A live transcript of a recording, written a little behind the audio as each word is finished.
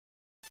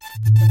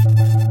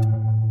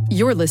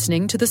You're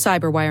listening to the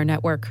Cyberwire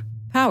Network,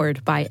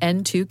 powered by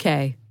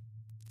N2K.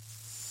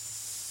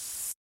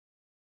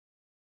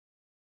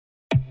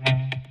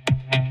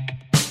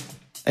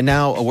 And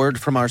now a word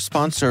from our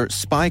sponsor,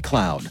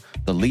 SpyCloud,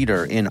 the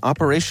leader in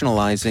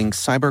operationalizing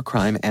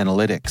cybercrime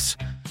analytics.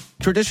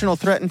 Traditional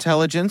threat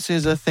intelligence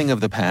is a thing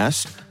of the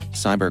past.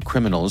 Cyber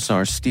criminals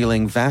are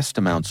stealing vast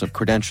amounts of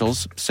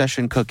credentials,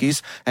 session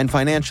cookies, and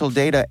financial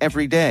data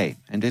every day,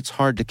 and it's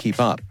hard to keep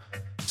up.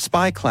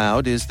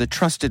 SpyCloud is the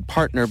trusted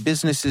partner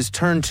businesses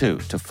turn to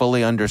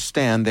fully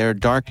understand their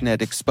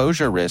darknet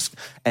exposure risk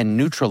and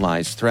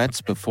neutralize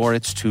threats before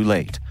it's too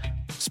late.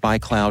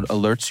 SpyCloud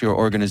alerts your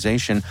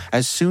organization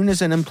as soon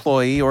as an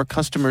employee or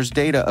customer's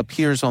data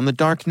appears on the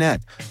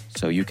darknet,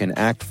 so you can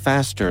act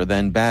faster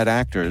than bad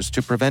actors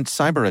to prevent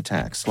cyber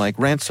attacks like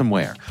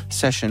ransomware,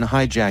 session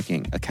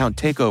hijacking, account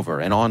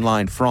takeover, and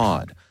online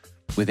fraud.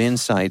 With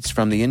insights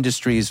from the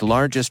industry's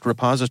largest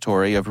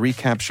repository of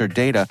recaptured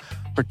data,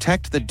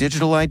 protect the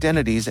digital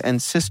identities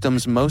and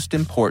systems most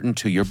important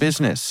to your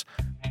business.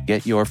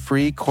 Get your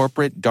free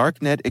corporate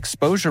darknet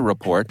exposure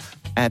report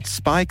at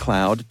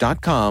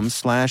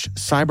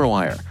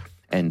spycloud.com/cyberwire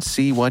and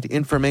see what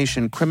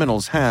information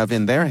criminals have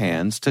in their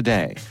hands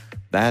today.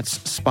 That's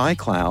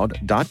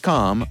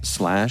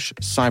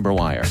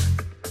spycloud.com/cyberwire.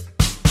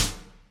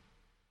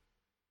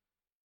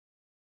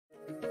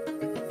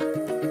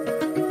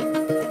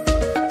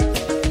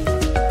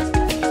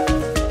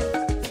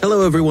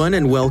 Hello, everyone,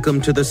 and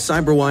welcome to the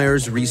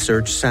CyberWire's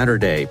Research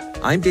Saturday.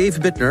 I'm Dave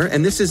Bittner,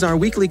 and this is our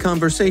weekly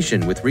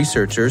conversation with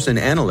researchers and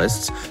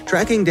analysts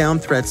tracking down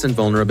threats and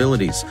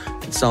vulnerabilities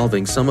and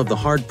solving some of the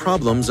hard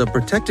problems of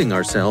protecting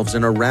ourselves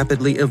in a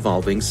rapidly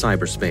evolving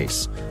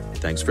cyberspace.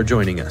 Thanks for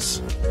joining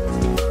us.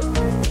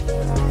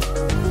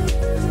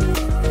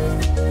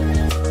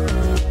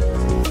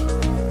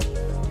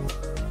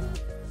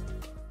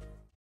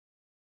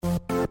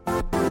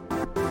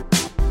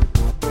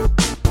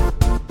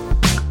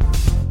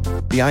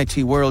 The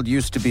IT world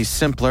used to be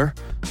simpler.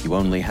 You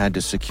only had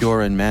to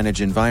secure and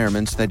manage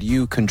environments that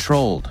you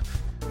controlled.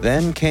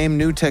 Then came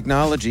new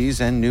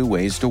technologies and new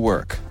ways to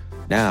work.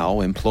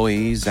 Now,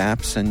 employees,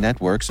 apps, and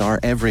networks are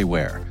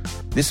everywhere.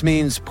 This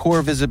means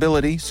poor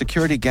visibility,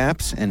 security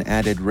gaps, and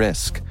added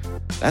risk.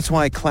 That's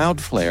why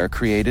Cloudflare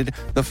created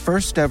the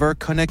first-ever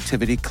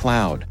connectivity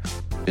cloud.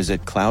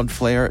 Visit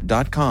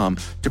cloudflare.com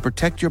to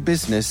protect your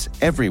business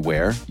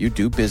everywhere you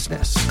do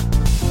business.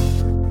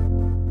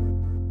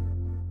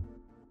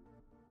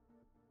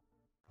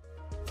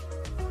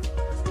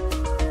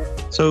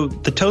 So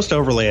the Toast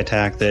overlay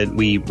attack that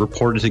we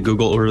reported to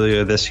Google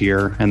earlier this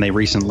year and they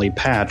recently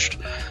patched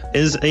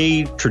is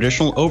a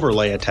traditional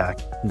overlay attack.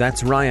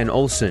 That's Ryan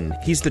Olson.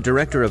 He's the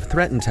director of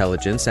threat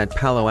intelligence at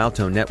Palo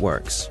Alto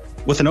Networks.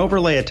 With an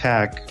overlay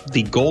attack,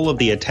 the goal of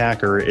the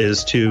attacker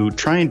is to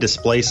try and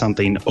display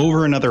something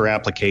over another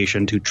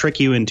application to trick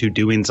you into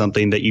doing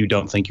something that you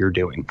don't think you're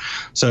doing.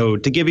 So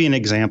to give you an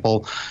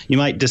example, you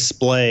might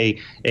display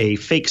a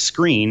fake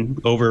screen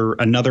over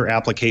another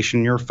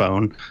application in your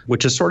phone,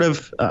 which is sort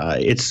of,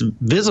 it's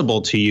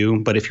visible to you,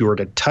 but if you were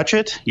to touch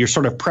it, you're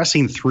sort of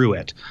pressing through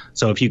it.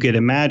 So if you could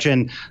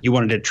imagine you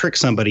wanted to trick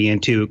somebody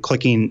into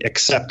clicking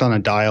accept on a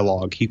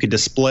dialogue, you could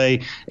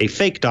display a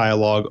fake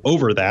dialogue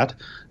over that,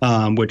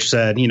 which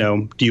said, you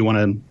know, do you want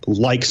to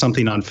like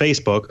something on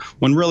Facebook,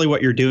 when really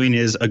what you're doing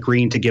is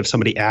agreeing to give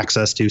somebody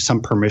access to some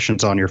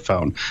permissions on your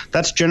phone.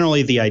 That's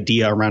generally the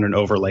idea around an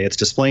overlay. It's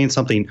displaying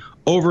something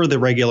over the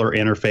regular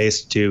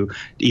interface to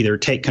either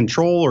take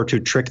control or to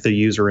trick the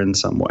user in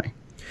some way.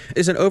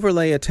 Is an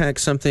overlay attack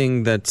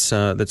something that's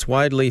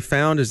widely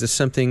found? Is this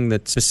something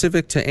that's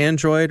specific to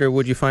Android, or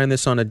would you find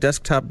this on a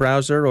desktop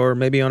browser or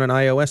maybe on an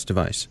iOS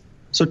device?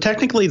 So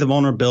technically the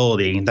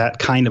vulnerability, that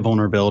kind of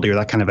vulnerability or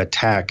that kind of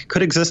attack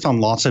could exist on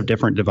lots of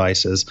different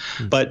devices,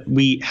 but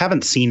we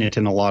haven't seen it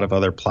in a lot of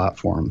other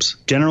platforms.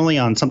 Generally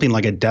on something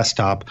like a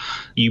desktop,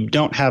 you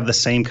don't have the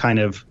same kind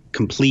of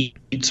complete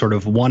sort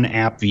of one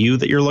app view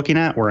that you're looking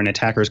at, where an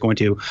attacker is going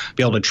to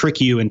be able to trick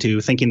you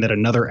into thinking that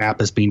another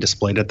app is being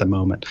displayed at the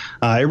moment.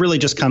 It really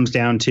just comes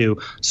down to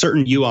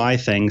certain UI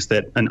things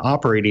that an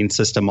operating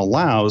system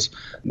allows,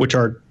 which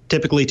are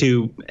typically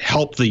to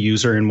help the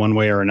user in one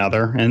way or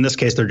another. And in this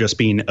case, they're just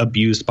being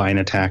abused by an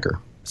attacker.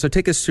 So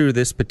take us through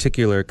this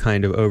particular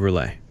kind of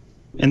overlay.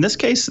 In this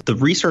case, the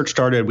research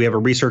started, we have a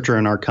researcher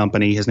in our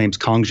company, his name's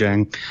Kong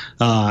Zhang,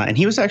 and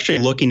he was actually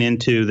looking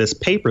into this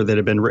paper that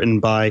had been written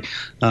by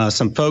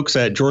some folks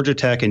at Georgia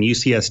Tech and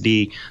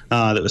UCSD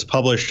that was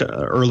published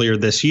earlier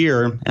this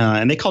year,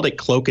 and they called it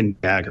Cloak and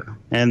Dagger.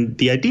 And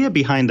the idea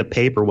behind the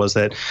paper was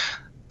that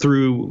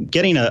through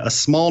getting a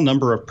small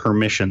number of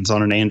permissions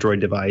on an Android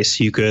device,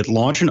 you could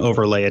launch an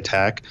overlay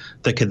attack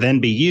that could then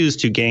be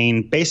used to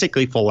gain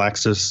basically full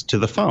access to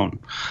the phone.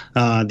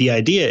 The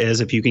idea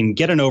is if you can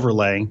get an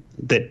overlay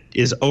that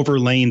is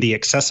overlaying the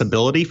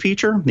accessibility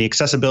feature, the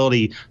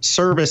accessibility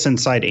service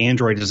inside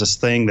Android is this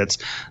thing that's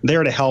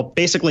there to help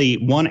basically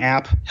one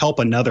app help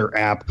another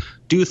app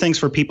do things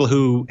for people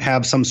who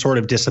have some sort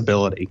of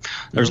disability.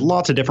 There's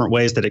lots of different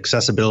ways that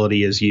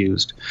accessibility is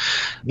used.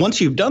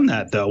 Once you've done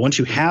that, though, once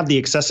you have the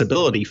accessibility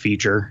accessibility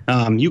feature,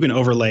 you can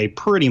overlay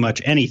pretty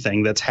much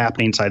anything that's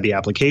happening inside the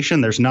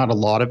application. There's not a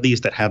lot of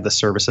these that have the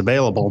service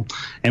available.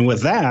 And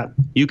with that,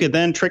 you could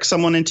then trick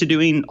someone into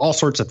doing all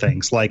sorts of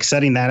things, like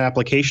setting that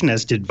application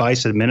as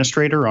device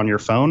administrator on your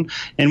phone.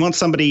 And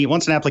once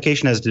an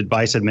application has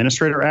device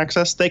administrator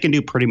access, they can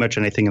do pretty much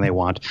anything they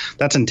want.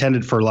 That's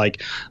intended for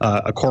like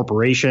a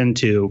corporation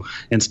to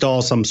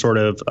install some sort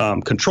of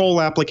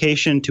control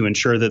application to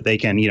ensure that they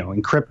can,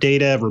 encrypt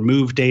data,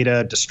 remove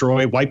data,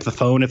 destroy, wipe the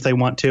phone if they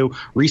want to,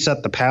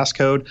 reset the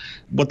passcode.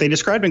 What they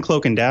described in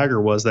Cloak and Dagger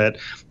was that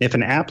if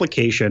an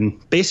application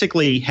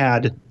basically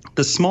had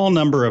the small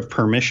number of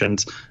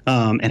permissions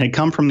and had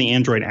come from the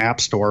Android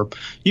App Store,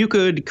 you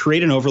could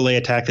create an overlay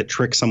attack that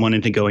tricks someone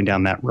into going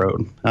down that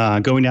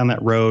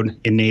road,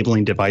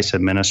 enabling device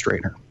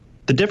administrator.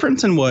 The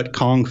difference in what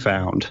Kong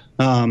found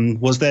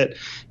was that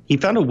he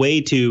found a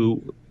way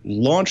to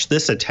launch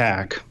this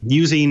attack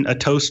using a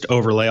Toast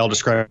overlay. I'll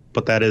describe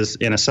what that is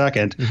in a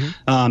second.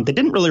 That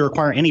didn't really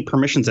require any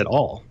permissions at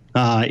all.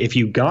 If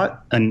you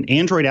got an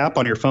Android app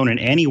on your phone in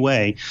any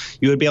way,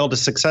 you would be able to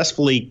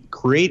successfully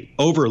create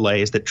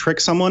overlays that trick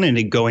someone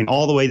into going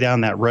all the way down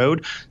that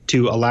road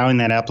to allowing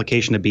that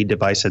application to be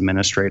device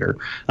administrator,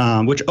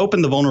 which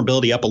opened the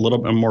vulnerability up a little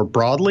bit more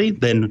broadly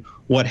than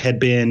what had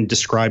been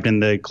described in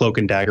the Cloak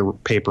and Dagger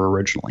paper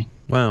originally.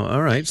 Wow.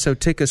 All right. So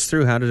take us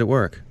through. How did it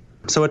work?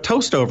 So a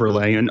Toast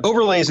overlay, and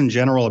overlays in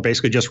general are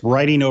basically just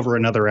writing over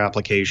another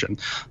application.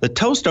 The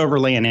Toast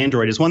overlay in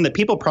Android is one that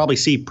people probably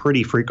see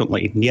pretty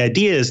frequently. The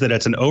idea is that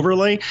it's an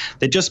overlay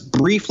that just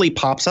briefly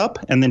pops up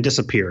and then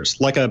disappears,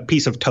 like a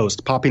piece of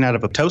toast popping out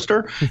of a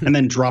toaster and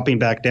then dropping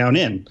back down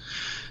in.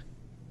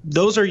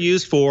 Those are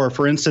used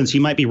for instance,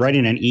 you might be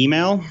writing an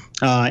email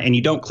and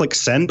you don't click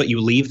send, but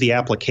you leave the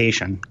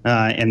application.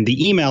 And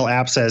the email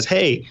app says,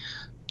 hey,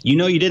 you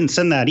didn't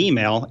send that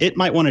email. It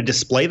might want to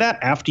display that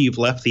after you've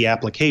left the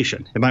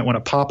application. It might want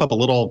to pop up a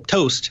little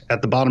toast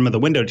at the bottom of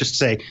the window just to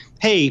say,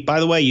 hey, by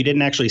the way, you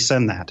didn't actually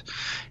send that.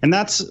 And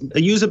that's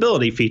a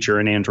usability feature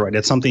in Android.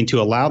 It's something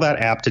to allow that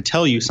app to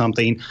tell you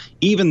something,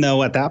 even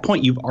though at that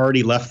point you've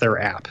already left their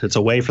app. It's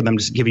a way for them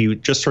to give you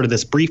just sort of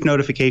this brief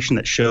notification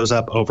that shows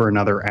up over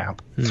another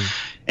app.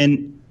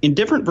 And in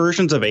different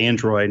versions of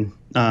Android,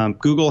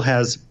 Google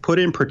has put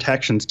in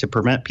protections to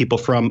prevent people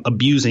from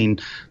abusing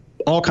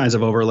all kinds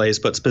of overlays,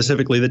 but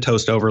specifically the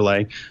Toast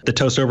overlay. The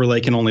Toast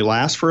overlay can only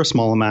last for a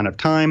small amount of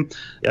time.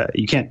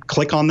 You can't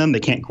click on them. They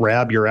can't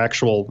grab your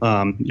actual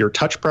your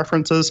touch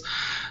preferences.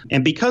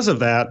 And because of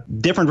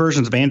that, different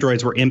versions of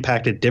Androids were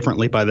impacted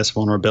differently by this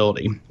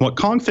vulnerability. What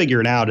Kong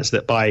figured out is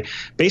that by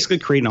basically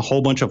creating a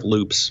whole bunch of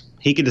loops,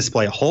 he could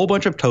display a whole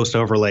bunch of Toast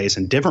overlays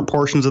in different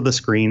portions of the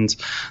screens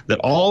that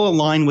all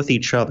align with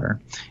each other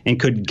and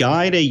could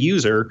guide a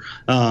user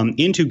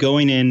into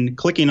going in,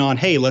 clicking on,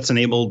 hey, let's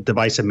enable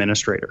device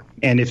administrator.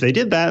 And if they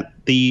did that,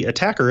 the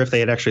attacker, if they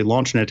had actually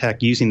launched an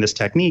attack using this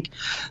technique,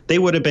 they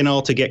would have been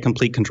able to get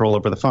complete control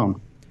over the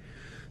phone.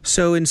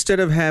 So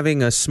instead of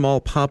having a small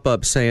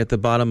pop-up, say, at the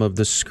bottom of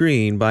the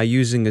screen, by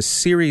using a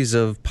series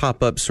of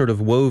pop-ups sort of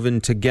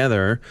woven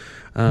together,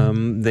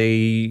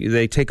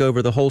 they take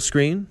over the whole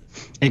screen?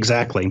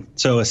 Exactly.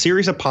 So a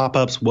series of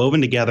pop-ups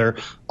woven together,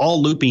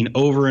 all looping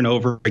over and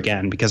over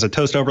again, because a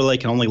Toast overlay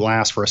can only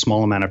last for a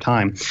small amount of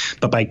time.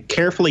 But by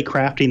carefully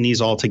crafting these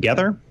all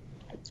together,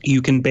 you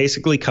can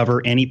basically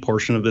cover any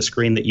portion of the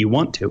screen that you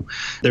want to.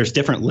 There's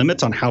different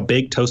limits on how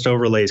big Toast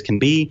overlays can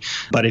be,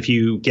 but if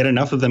you get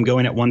enough of them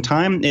going at one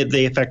time,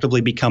 they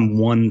effectively become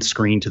one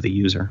screen to the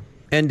user.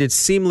 And it's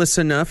seamless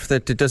enough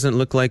that it doesn't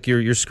look like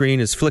your screen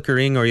is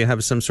flickering or you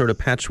have some sort of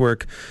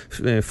patchwork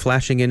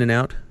flashing in and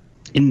out?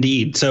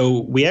 Indeed.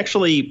 So we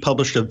actually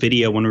published a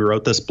video when we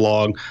wrote this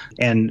blog,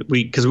 and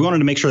because we wanted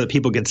to make sure that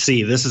people could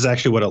see this is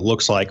actually what it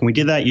looks like. And we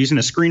did that using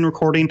a screen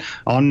recording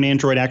on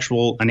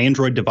an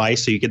Android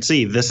device, so you could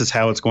see this is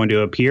how it's going to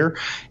appear.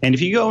 And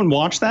if you go and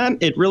watch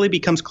that, it really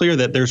becomes clear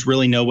that there's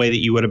really no way that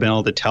you would have been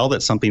able to tell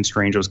that something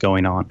strange was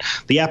going on.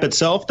 The app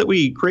itself that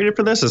we created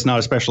for this is not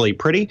especially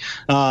pretty,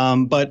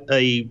 but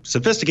a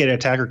sophisticated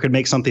attacker could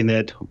make something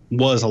that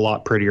was a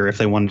lot prettier if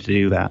they wanted to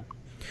do that.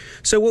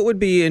 So what would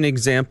be an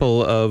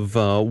example of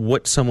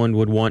what someone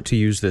would want to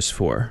use this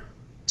for?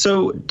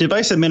 So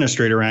device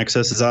administrator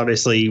access is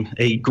obviously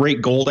a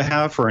great goal to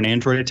have for an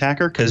Android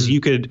attacker because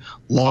you could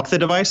lock the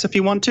device if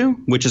you want to,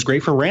 which is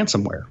great for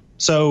ransomware.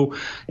 So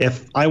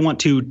if I want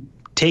to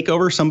take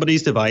over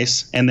somebody's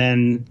device and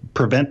then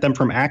prevent them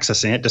from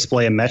accessing it,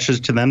 display a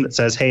message to them that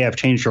says, hey, I've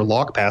changed your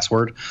lock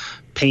password,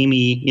 pay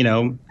me,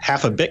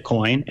 half a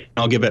Bitcoin, and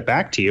I'll give it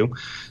back to you.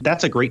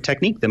 That's a great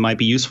technique that might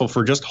be useful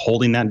for just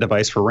holding that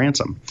device for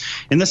ransom.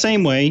 In the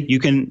same way, you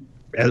can,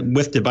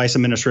 with device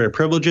administrator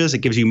privileges, it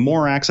gives you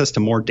more access to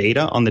more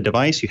data on the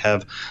device. You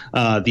have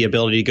the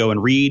ability to go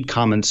and read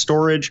common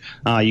storage.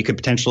 You could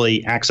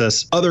potentially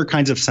access other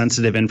kinds of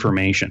sensitive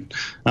information.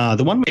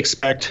 The one we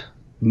expect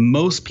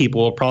most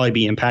people will probably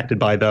be impacted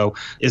by, though,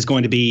 is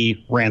going to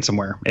be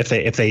ransomware.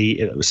 If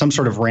they some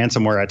sort of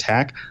ransomware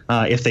attack,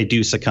 if they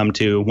do succumb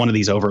to one of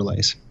these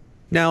overlays.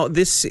 Now,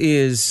 this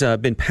is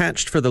been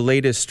patched for the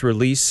latest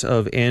release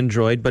of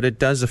Android, but it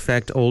does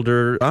affect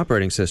older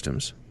operating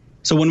systems.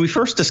 So when we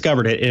first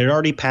discovered it, it had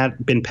already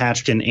been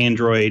patched in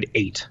Android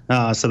 8.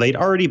 So they'd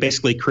already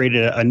basically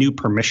created a new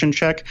permission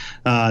check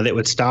that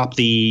would stop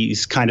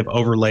these kind of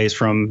overlays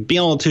from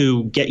being able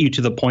to get you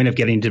to the point of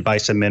getting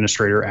device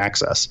administrator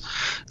access.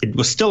 It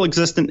was still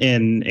existent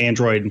in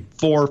Android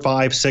 4,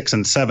 5, 6,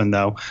 and 7,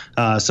 though.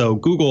 So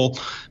Google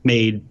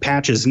made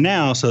patches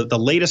now so that the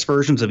latest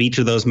versions of each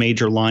of those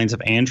major lines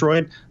of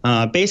Android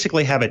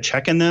basically have a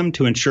check in them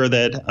to ensure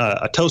that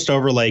a toast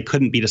overlay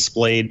couldn't be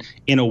displayed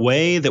in a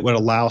way that would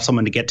allow someone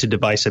to get to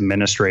device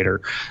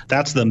administrator.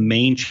 That's the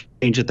main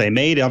change that they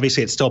made.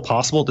 Obviously, it's still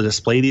possible to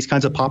display these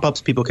kinds of pop-ups.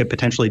 People could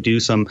potentially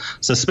do some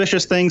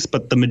suspicious things,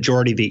 but the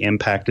majority of the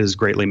impact is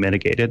greatly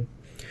mitigated.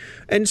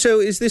 And so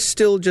is this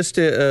still just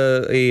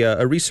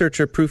a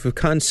researcher proof of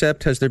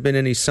concept? Has there been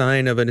any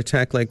sign of an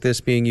attack like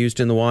this being used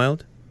in the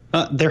wild?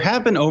 There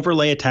have been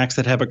overlay attacks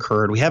that have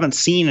occurred. We haven't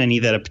seen any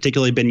that have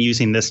particularly been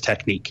using this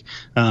technique.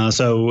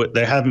 So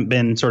there haven't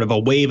been sort of a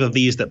wave of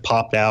these that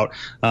popped out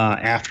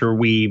after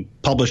we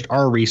published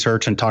our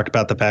research and talked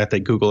about the fact that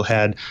Google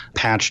had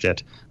patched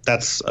it.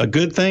 That's a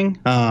good thing.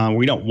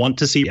 We don't want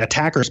to see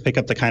attackers pick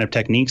up the kind of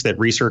techniques that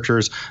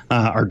researchers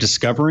are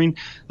discovering,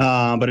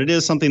 but it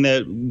is something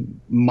that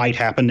might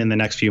happen in the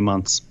next few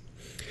months.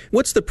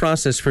 What's the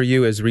process for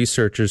you as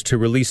researchers to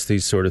release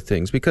these sort of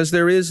things? Because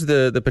there is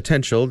the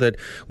potential that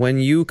when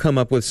you come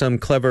up with some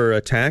clever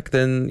attack,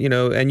 then,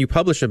 and you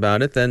publish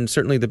about it, then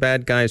certainly the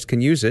bad guys can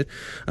use it.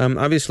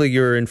 Obviously,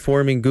 you're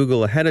informing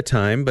Google ahead of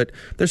time, but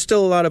there's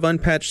still a lot of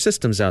unpatched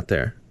systems out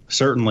there.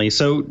 Certainly.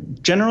 So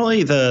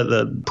generally,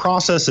 the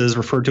process is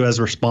referred to as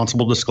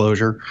responsible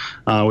disclosure,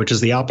 which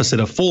is the opposite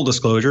of full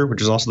disclosure,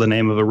 which is also the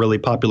name of a really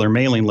popular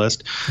mailing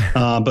list.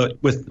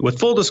 But with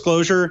full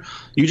disclosure,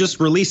 you just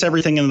release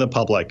everything into the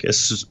public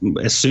as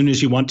soon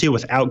as you want to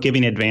without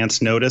giving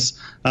advance notice,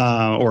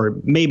 or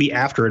maybe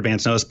after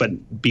advance notice,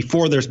 but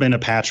before there's been a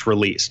patch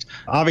released.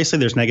 Obviously,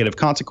 there's negative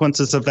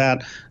consequences of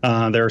that.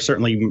 There are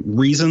certainly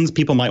reasons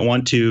people might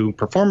want to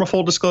perform a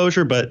full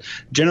disclosure, but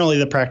generally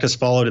the practice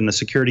followed in the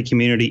security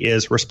community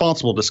is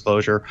responsible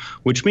disclosure,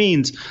 which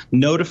means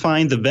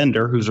notifying the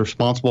vendor who's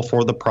responsible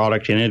for the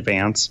product in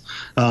advance,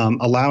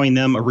 allowing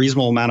them a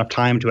reasonable amount of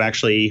time to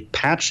actually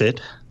patch it,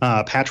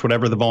 patch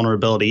whatever the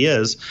vulnerability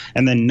is,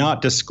 and then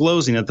not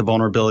disclosing that the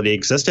vulnerability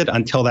existed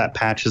until that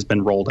patch has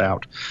been rolled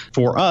out.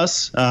 For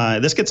us,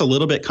 this gets a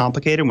little bit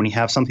complicated when you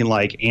have something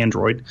like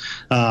Android,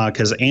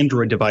 because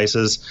Android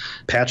devices,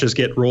 patches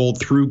get rolled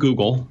through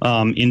Google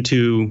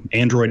into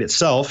Android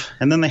itself,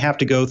 and then they have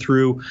to go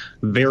through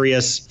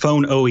various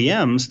phone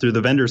OEMs, through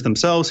the vendors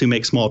themselves, who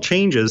make small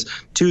changes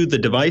to the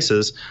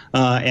devices,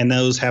 and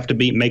those have to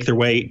make their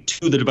way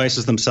to the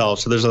devices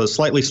themselves. So there's a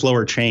slightly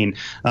slower chain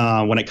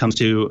when it comes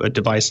to a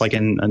device like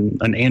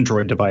an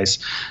Android device.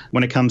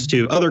 When it comes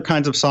to other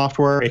kinds of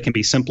software, it can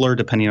be simpler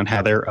depending on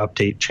how their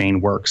update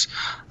chain works.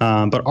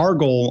 But our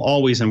goal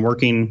always in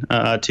working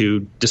to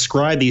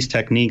describe these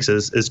techniques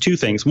is two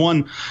things.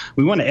 One,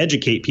 we want to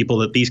educate people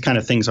that these kind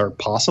of things are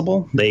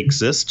possible. They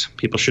exist.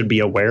 People should be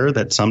aware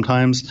that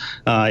sometimes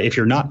if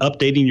you're not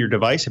updating your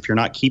device, if you're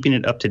not keeping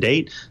it up to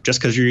date, just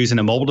because you're using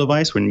a mobile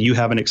device when you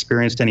haven't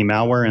experienced any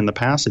malware in the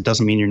past, it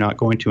doesn't mean you're not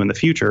going to in the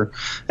future.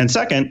 And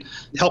second,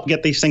 help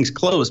get these things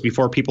closed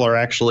before people are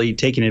actually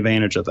taking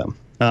advantage of them.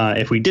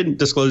 If we didn't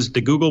disclose it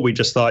to Google, we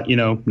just thought,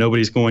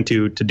 nobody's going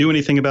to do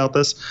anything about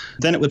this,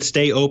 then it would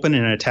stay open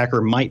and an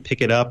attacker might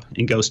pick it up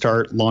and go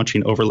start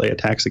launching overlay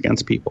attacks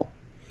against people.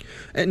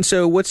 And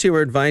so what's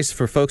your advice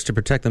for folks to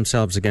protect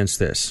themselves against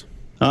this?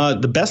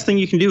 The best thing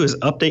you can do is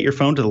update your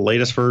phone to the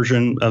latest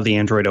version of the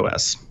Android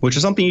OS, which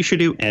is something you should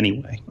do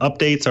anyway.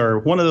 Updates are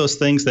one of those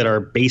things that are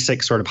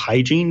basic sort of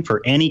hygiene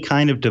for any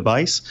kind of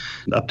device.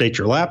 Update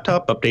your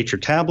laptop, update your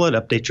tablet,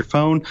 update your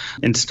phone.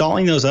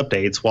 Installing those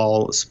updates,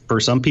 while for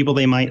some people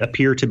they might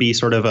appear to be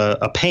sort of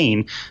a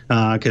pain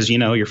because,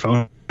 your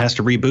phone has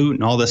to reboot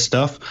and all this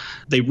stuff,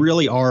 they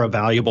really are a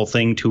valuable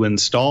thing to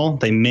install.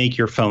 They make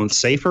your phone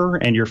safer,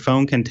 and your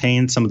phone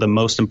contains some of the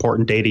most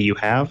important data you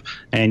have,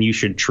 and you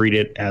should treat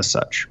it as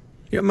such.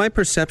 My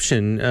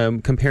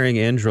perception comparing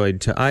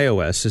Android to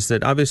iOS is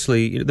that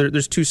obviously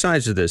there's two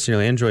sides to this.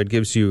 Android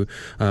gives you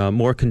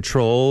more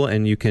control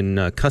and you can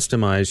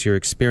customize your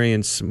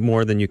experience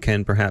more than you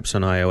can perhaps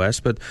on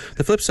iOS. But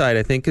the flip side,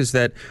 I think, is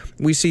that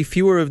we see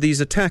fewer of these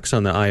attacks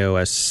on the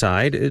iOS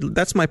side.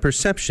 That's my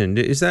perception.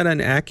 Is that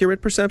an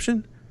accurate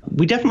perception?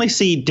 We definitely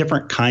see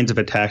different kinds of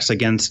attacks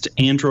against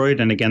Android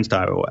and against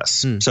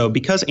iOS. So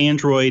because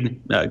Android,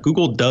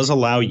 Google does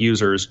allow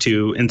users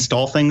to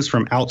install things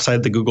from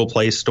outside the Google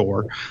Play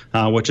Store,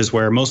 which is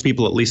where most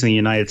people, at least in the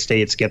United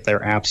States, get their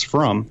apps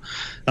from.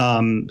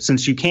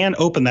 Since you can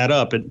open that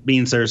up, it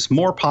means there's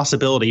more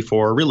possibility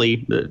for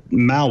really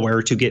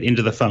malware to get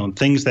into the phone,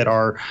 things that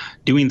are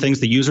doing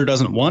things the user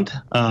doesn't want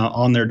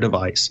on their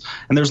device.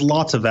 And there's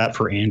lots of that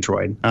for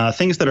Android.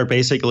 Things that are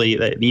basically,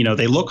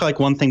 they look like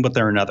one thing, but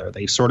they're another.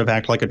 They sort sort of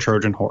act like a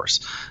Trojan horse.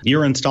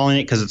 You're installing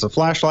it because it's a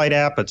flashlight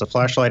app. It's a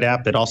flashlight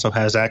app that also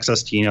has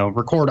access to,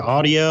 record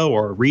audio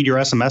or read your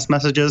SMS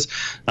messages.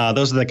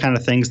 Those are the kind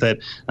of things that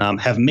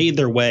have made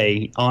their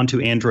way onto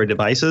Android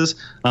devices,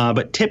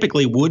 but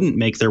typically wouldn't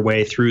make their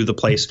way through the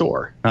Play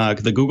Store.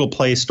 The Google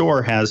Play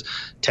Store has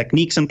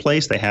techniques in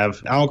place. They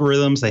have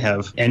algorithms. They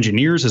have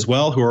engineers as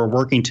well who are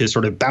working to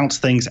sort of bounce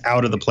things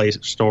out of the Play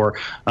Store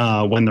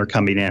when they're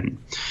coming in.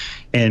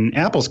 In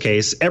Apple's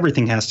case,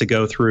 everything has to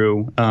go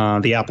through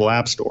the Apple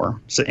App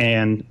Store.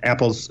 And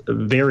Apple's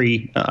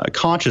very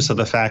conscious of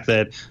the fact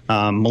that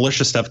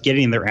malicious stuff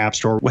getting in their App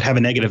Store would have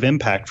a negative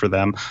impact for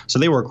them. So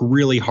they work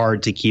really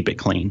hard to keep it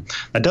clean.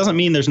 That doesn't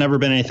mean there's never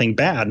been anything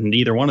bad in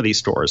either one of these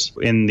stores.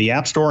 In the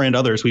App Store and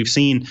others, we've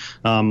seen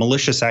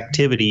malicious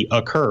activity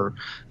occur.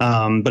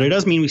 But it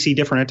does mean we see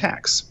different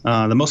attacks.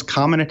 The most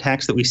common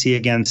attacks that we see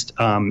against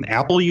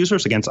Apple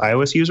users, against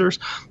iOS users,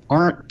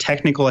 aren't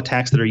technical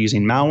attacks that are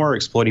using malware,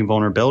 exploiting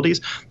vulnerabilities.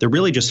 They're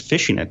really just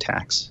phishing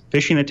attacks.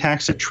 Phishing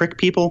attacks to trick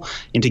people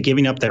into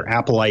giving up their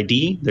Apple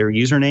ID, their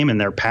username, and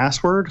their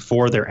password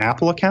for their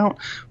Apple account,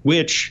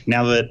 which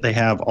now that they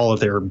have all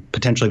of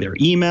potentially their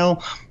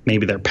email,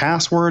 maybe their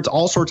passwords,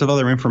 all sorts of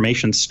other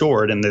information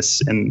stored in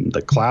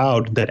the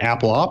cloud that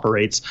Apple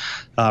operates,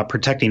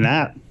 protecting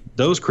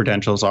those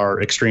credentials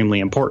are extremely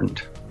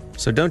important.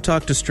 So don't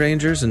talk to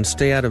strangers and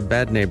stay out of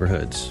bad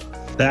neighborhoods.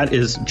 That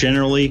is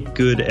generally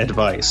good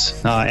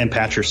advice. And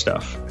patch your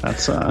stuff.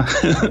 That's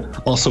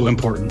also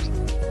important.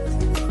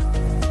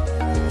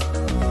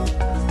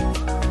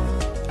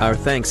 Our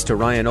thanks to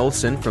Ryan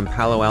Olson from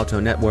Palo Alto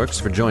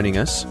Networks for joining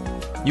us.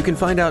 You can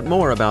find out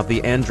more about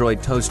the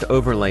Android Toast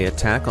overlay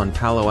attack on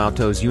Palo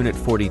Alto's Unit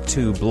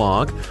 42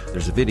 blog.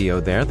 There's a video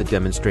there that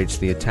demonstrates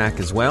the attack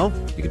as well.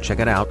 You can check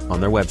it out on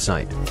their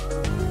website.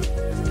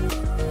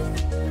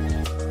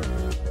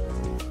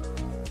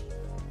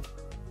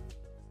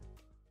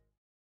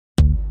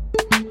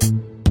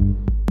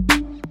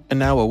 And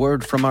now a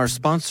word from our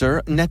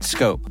sponsor,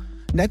 Netskope.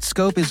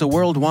 Netskope is a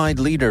worldwide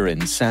leader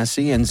in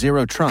SASE and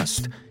Zero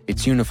Trust.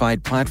 Its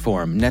unified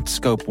platform,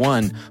 Netskope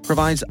One,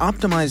 provides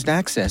optimized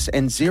access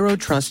and Zero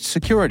Trust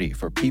security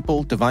for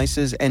people,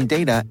 devices, and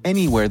data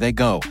anywhere they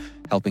go,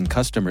 helping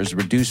customers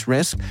reduce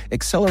risk,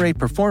 accelerate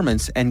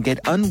performance, and get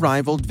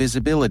unrivaled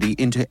visibility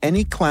into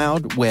any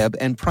cloud, web,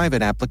 and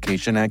private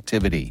application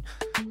activity.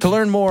 To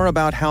learn more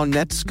about how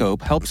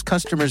Netskope helps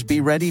customers be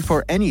ready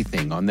for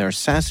anything on their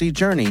SASE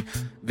journey,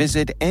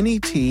 visit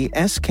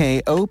netskope.com.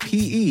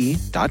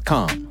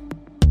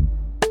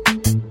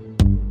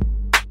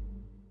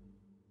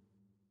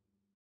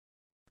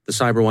 The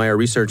CyberWire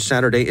Research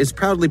Saturday is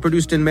proudly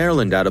produced in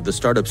Maryland out of the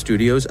startup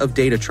studios of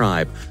Data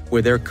Tribe,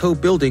 where they're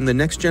co-building the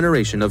next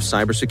generation of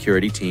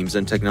cybersecurity teams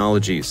and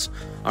technologies.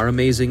 Our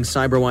amazing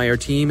CyberWire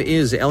team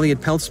is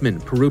Elliot Peltzman,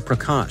 Puru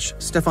Prakash,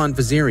 Stefan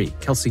Vaziri,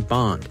 Kelsey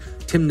Bond,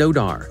 Tim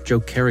Nodar, Joe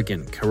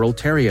Kerrigan, Carol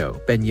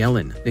Terrio, Ben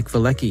Yellen, Nick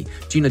Valecki,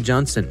 Gina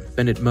Johnson,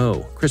 Bennett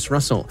Moe, Chris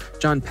Russell,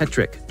 John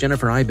Petrick,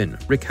 Jennifer Iben,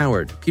 Rick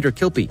Howard, Peter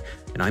Kilpie,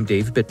 and I'm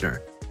Dave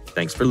Bittner.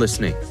 Thanks for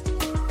listening.